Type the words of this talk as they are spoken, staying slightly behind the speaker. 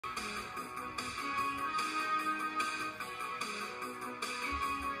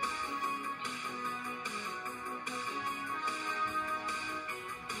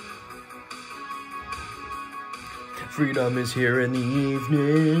Freedom is here in the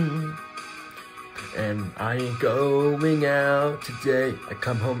evening, and I ain't going out today. I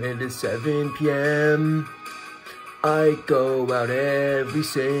come home, it is 7 p.m. I go out every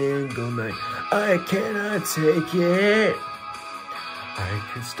single night. I cannot take it. I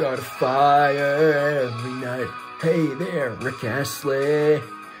could start a fire every night. Hey there, Rick Astley.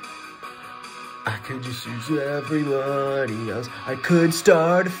 I could just use everybody else. I could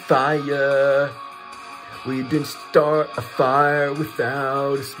start a fire. We didn't start a fire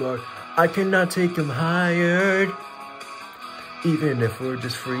without a spark. I cannot take him hired. Even if we're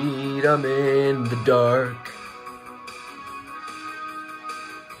just freedom in the dark.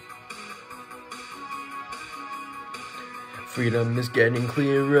 Freedom is getting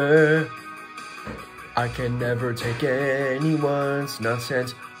clearer. I can never take anyone's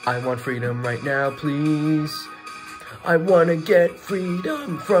nonsense. I want freedom right now, please. I want to get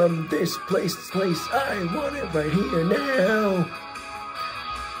freedom from this place. I want it right here now.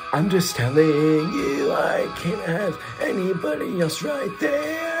 I'm just telling you, I can't have anybody else right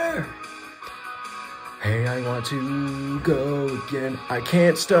there. Hey, I want to go again. I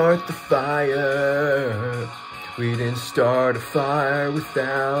can't start the fire. We didn't start a fire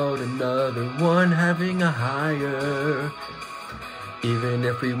without another one having a higher. Even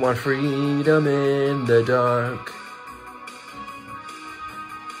if we want freedom in the dark.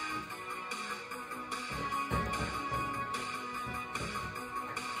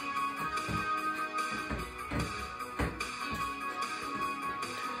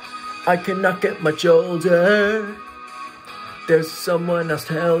 I cannot get much older. There's someone else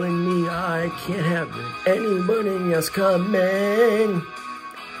telling me I can't have anybody else coming.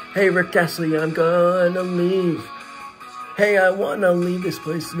 Hey, Rick Astley, I'm gonna leave. Hey, I wanna leave this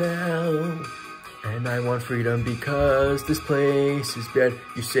place now. And I want freedom because this place is bad.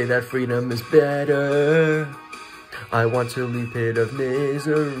 You say that freedom is better. I want to leave pit of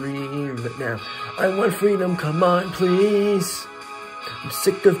misery right now. I want freedom, come on, please. I'm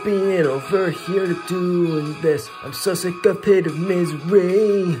sick of being over here doing this. I'm so sick of pit of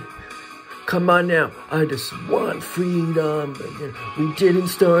misery. Come on now, I just want freedom. We didn't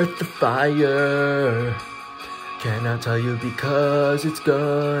start the fire. Cannot tell you because it's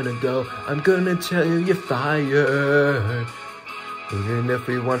gonna go. I'm gonna tell you you're fired. Even if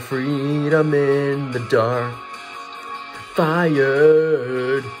we want freedom in the dark.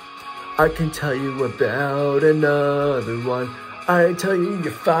 Fired. I can tell you about another one. I tell you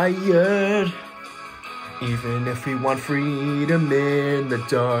you're fired. Even if we want freedom in the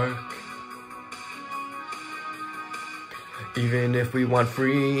dark. Even if we want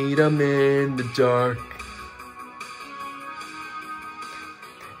freedom in the dark.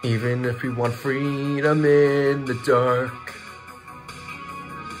 Even if we want freedom in the dark.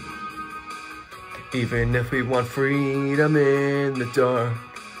 Even if we want freedom in the dark.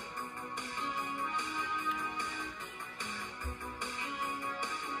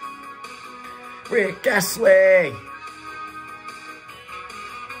 Rick Astley!